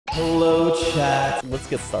Hello, chat. Let's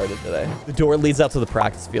get started today. The door leads out to the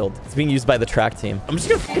practice field. It's being used by the track team. I'm just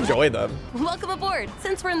gonna fucking join them. Welcome aboard.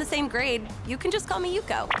 Since we're in the same grade, you can just call me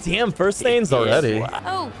Yuko. Damn, first names already.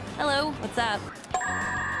 Oh, hello. What's up?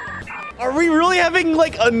 Are we really having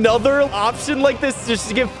like another option like this just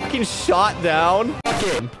to get fucking shot down?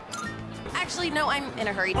 Actually, no, I'm in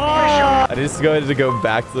a hurry. I just going to go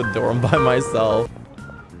back to the dorm by myself.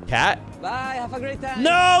 Cat? Bye, have a great time.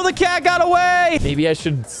 No, the cat got away. Maybe I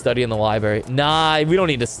should study in the library. Nah, we don't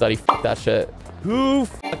need to study. Fuck that shit. Who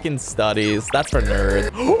fucking studies? That's for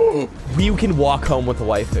nerds. We can walk home with the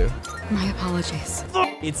waifu. My apologies.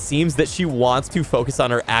 It seems that she wants to focus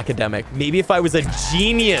on her academic. Maybe if I was a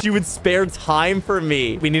genius, she would spare time for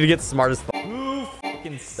me. We need to get smart as fuck. Who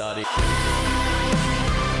fucking studies?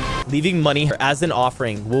 Leaving money as an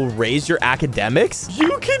offering will raise your academics.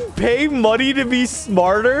 You can pay money to be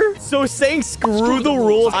smarter. So saying screw the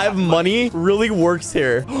rules, I have money really works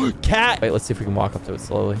here. Cat. Wait, let's see if we can walk up to it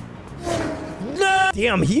slowly. No.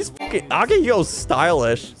 Damn, he's fucking Akayo's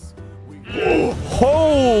stylish.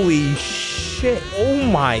 Holy shit. Oh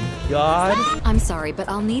my god. I'm sorry, but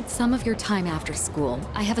I'll need some of your time after school.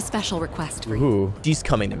 I have a special request for you. Ooh, she's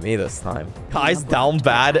coming to me this time. Kai's down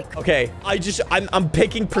bad. Okay, I'm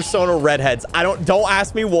picking Persona redheads. Don't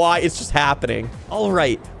ask me why, it's just happening. All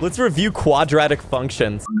right, let's review quadratic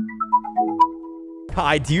functions.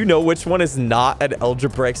 Kai, do you know which one is not an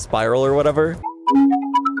algebraic spiral or whatever?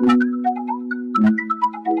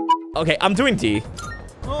 Okay, I'm doing D.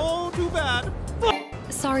 Oh, too bad.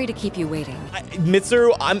 Sorry to keep you waiting.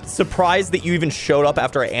 Mitsuru, I'm surprised that you even showed up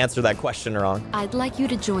after I answered that question wrong. I'd like you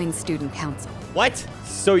to join student council. What?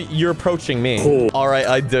 So you're approaching me. Cool. All right,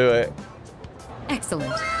 I do it.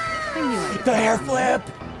 Excellent. I knew it. The hair flip.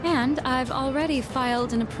 And I've already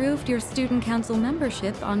filed and approved your student council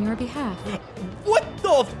membership on your behalf. What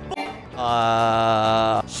the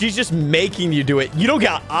she's just making you do it. You don't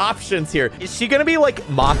got options here. Is she gonna be like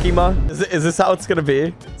Makima? Is this how it's gonna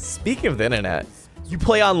be? Speaking of the internet, you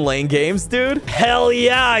play on lane games, dude? Hell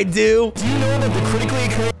yeah, I do. Do you know that the critically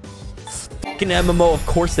acclaimed fucking MMO? Of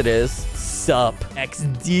course it is. Sup,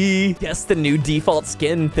 XD. Guess the new default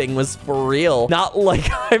skin thing was for real. Not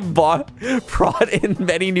like I brought in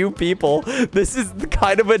many new people. This is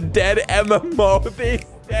kind of a dead MMO these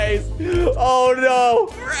days. Oh no.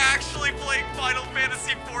 We're actually playing Final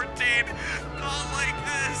Fantasy XIV. Not like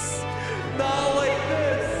this. Not like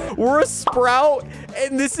this. We're a sprout,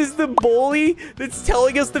 and this is the bully that's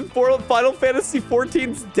telling us that Final Fantasy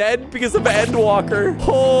XIV's dead because of Endwalker.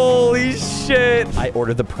 Holy shit. I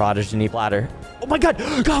ordered the progeny platter. Oh my god.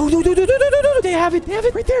 Go, no. They have it. They have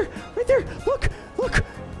it right there. Right there. Look.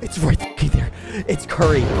 It's right there. It's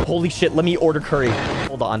curry. Holy shit. Let me order curry.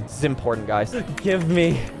 Hold on. This is important, guys. Give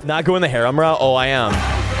me. Not going the harem route? Oh, I am.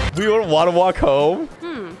 We don't want to walk home?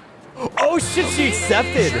 Oh shit, she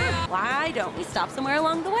accepted. Sure. Why don't we stop somewhere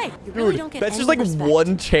along the way? You really don't get that's any just like respect.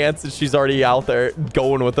 one chance that she's already out there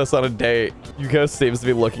going with us on a date. Yuko seems to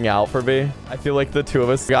be looking out for me. I feel like the two of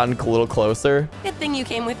us gotten a little closer. Good thing you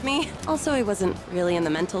came with me. Also, I wasn't really in the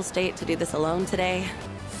mental state to do this alone today.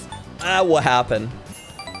 What happened?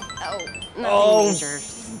 Oh, nothing major.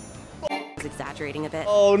 Exaggerating a bit.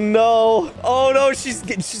 Oh no, she's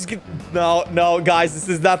no, guys, this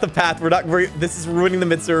is not the path. This is ruining the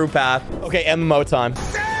Mitsuru path. Okay, MMO time.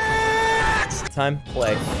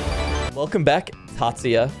 Play. Welcome back,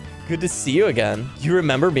 Tatsuya. Good to see you again. You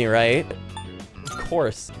remember me, right? Of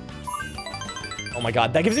course. Oh my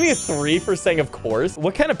god, that gives me a 3 for saying of course.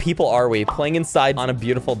 What kind of people are we playing inside on a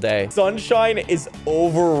beautiful day? Sunshine is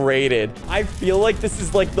overrated. I feel like this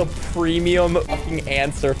is like the premium fucking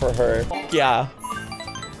answer for her. Fuck yeah.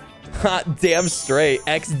 Damn straight.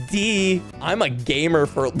 XD. I'm a gamer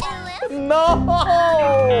for... No!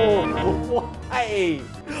 Why?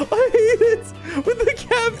 I hate it with the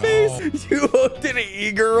cat face. You hooked an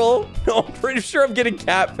e-girl? No, I'm pretty sure I'm getting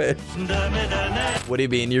catfish. What do you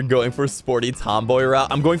mean you're going for sporty tomboy route?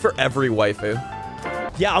 I'm going for every waifu.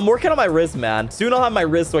 Yeah, I'm working on my Riz, man. Soon I'll have my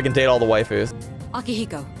Riz so I can date all the waifus.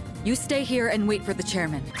 Akihiko, you stay here and wait for the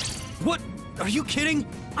chairman. What? Are you kidding?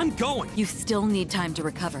 I'm going. You still need time to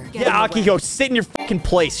recover. Yeah, Akihiko, sit in your fucking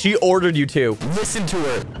place. She ordered you to. Listen to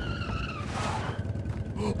her.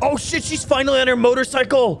 Oh shit, she's finally on her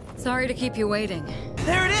motorcycle. Sorry to keep you waiting.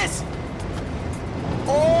 There it is.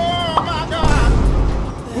 Oh my god.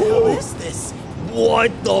 Who is this?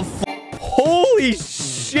 What the f? Holy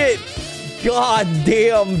shit. God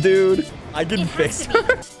damn, dude. I can fix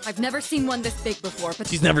her. I've never seen one this big before, but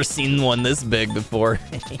She's never seen one this big before.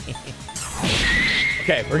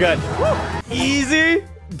 Okay, we're good. Easy.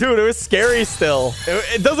 Dude, it was scary still.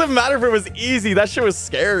 It doesn't matter if it was easy. That shit was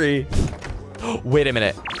scary. Wait a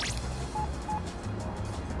minute.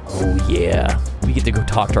 Oh, yeah. We get to go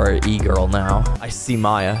talk to our e-girl now. I see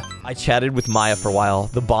Maya. I chatted with Maya for a while.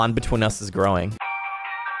 The bond between us is growing.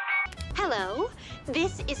 Hello,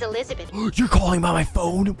 this is Elizabeth. You're calling by my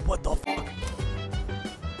phone? What the fuck?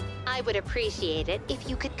 I would appreciate it if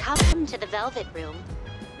you could come to the Velvet Room.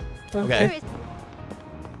 Okay.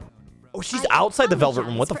 Oh, she's outside the Velvet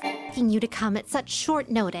Room. What the fuck? Asking you to come at such short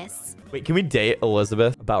notice. Wait, can we date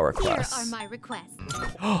Elizabeth? About requests. Here are my requests.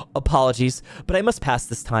 Apologies, but I must pass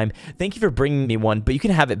this time. Thank you for bringing me one, but you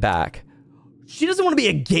can have it back. She doesn't want to be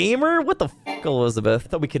a gamer? What the fuck, Elizabeth?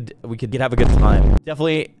 Thought we could have a good time.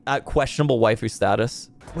 Definitely at questionable waifu status.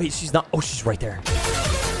 Wait, she's not. Oh, she's right there.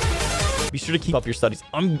 Be sure to keep up your studies.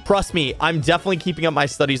 Trust me, I'm definitely keeping up my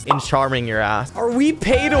studies in charming your ass. Are we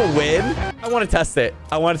pay to win? I want to test it.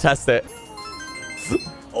 I want to test it.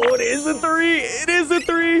 Oh, it is a 3. It is a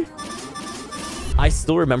 3. I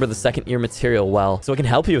still remember the second year material well, so I can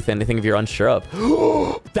help you with anything if you're unsure of.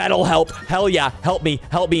 That'll help. Hell yeah. Help me.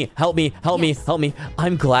 Help me. Help me. Help me. Help me.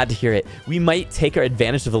 I'm glad to hear it. We might take our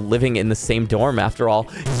advantage of living in the same dorm after all.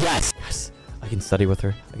 Yes. Yes. I can study with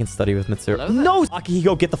her. I can study with Mitsuru. No,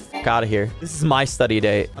 Akihiko, get the fuck out of here. This is my study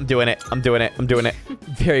day. I'm doing it. I'm doing it. I'm doing it.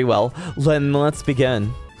 Very well. Then let's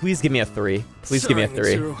begin. Please give me a 3. Please give me a 3.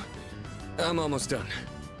 Mitsuru. I'm almost done.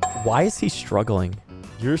 Why is he struggling?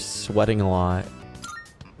 You're sweating a lot.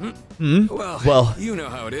 Well, you know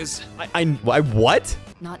how it is. I what?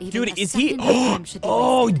 Not even Dude, a is he? second of time should be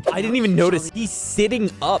Oh, wasted. I didn't even notice. He's sitting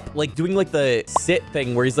up, like doing like the sit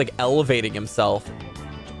thing where he's like elevating himself.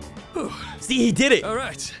 See, he did it. All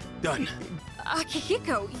right, done.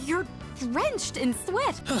 Akihiko, you're drenched in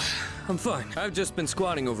sweat. I'm fine. I've just been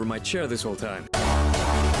squatting over my chair this whole time.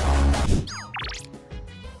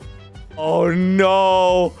 Oh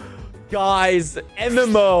no. Guys,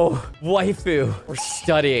 MMO waifu. We're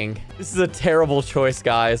studying. This is a terrible choice,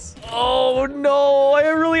 guys. Oh no, I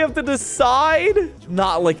really have to decide.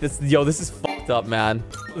 Not like this. Yo, this is fucked up, man.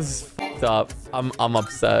 This is fucked up. I'm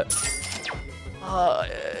upset.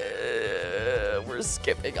 We're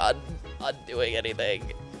skipping on doing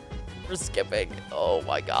anything. We're skipping. Oh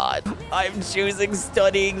my god. I'm choosing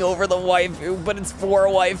studying over the waifu, but it's for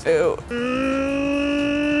a waifu.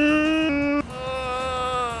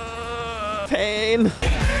 Pain.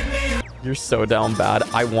 You're so down bad.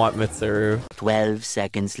 I want Mitsuru. 12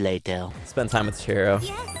 seconds later. Spend time with Chihiro.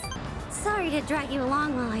 Yes. Sorry to drag you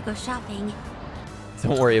along while I go shopping.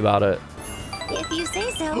 Don't worry about it. If you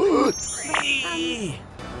say so. 3.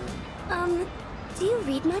 Do you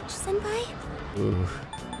read much, senpai? Ooh.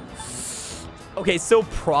 Okay, so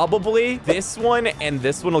probably this one and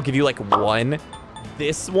this one will give you like 1.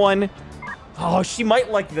 This one. Oh, she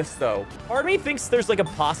might like this though. Part of me thinks there's like a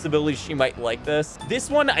possibility she might like this. This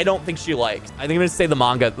one, I don't think she likes. I think I'm gonna say the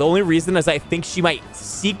manga. The only reason is I think she might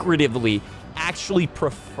secretively actually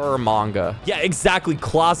prefer manga. Yeah, exactly.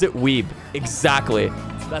 Closet weeb. Exactly.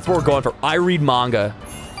 That's what we're going for. I read manga.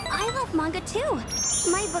 I love manga too.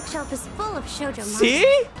 My bookshelf is full of shoujo manga.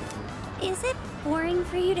 See? Is it boring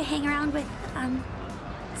for you to hang around with,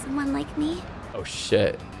 someone like me? Oh,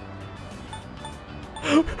 shit.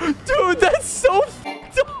 Dude, that's so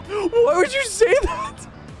fucked up. Why would you say that?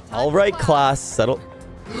 All right, class, settle.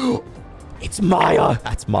 It's Maya.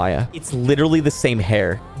 That's Maya. It's literally the same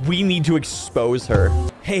hair. We need to expose her.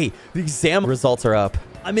 Hey, the exam results are up.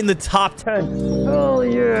 I'm in the top 10. Hell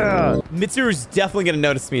yeah. Mitsuru's definitely gonna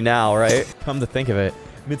notice me now, right? Come to think of it,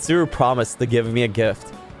 Mitsuru promised to give me a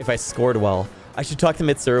gift if I scored well. I should talk to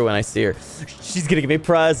Mitsuru when I see her. She's gonna give me a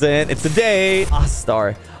present. It's a date. Ah,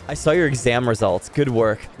 Star. I saw your exam results. Good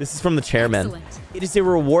work. This is from the chairman. Excellent. It is a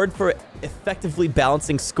reward for effectively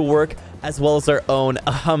balancing schoolwork as well as our own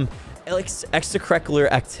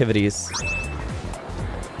extracurricular activities.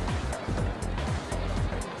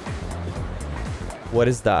 What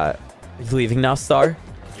is that? Are you leaving now, Star?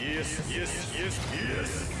 Yes.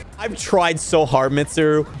 I've tried so hard,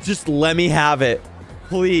 Mitsuru. Just let me have it.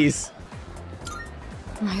 Please.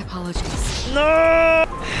 My apologies. No!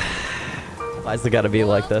 Why's it gotta be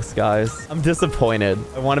like this, guys? I'm disappointed.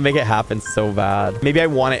 I want to make it happen so bad. Maybe I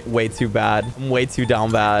want it way too bad. I'm way too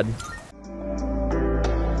down bad.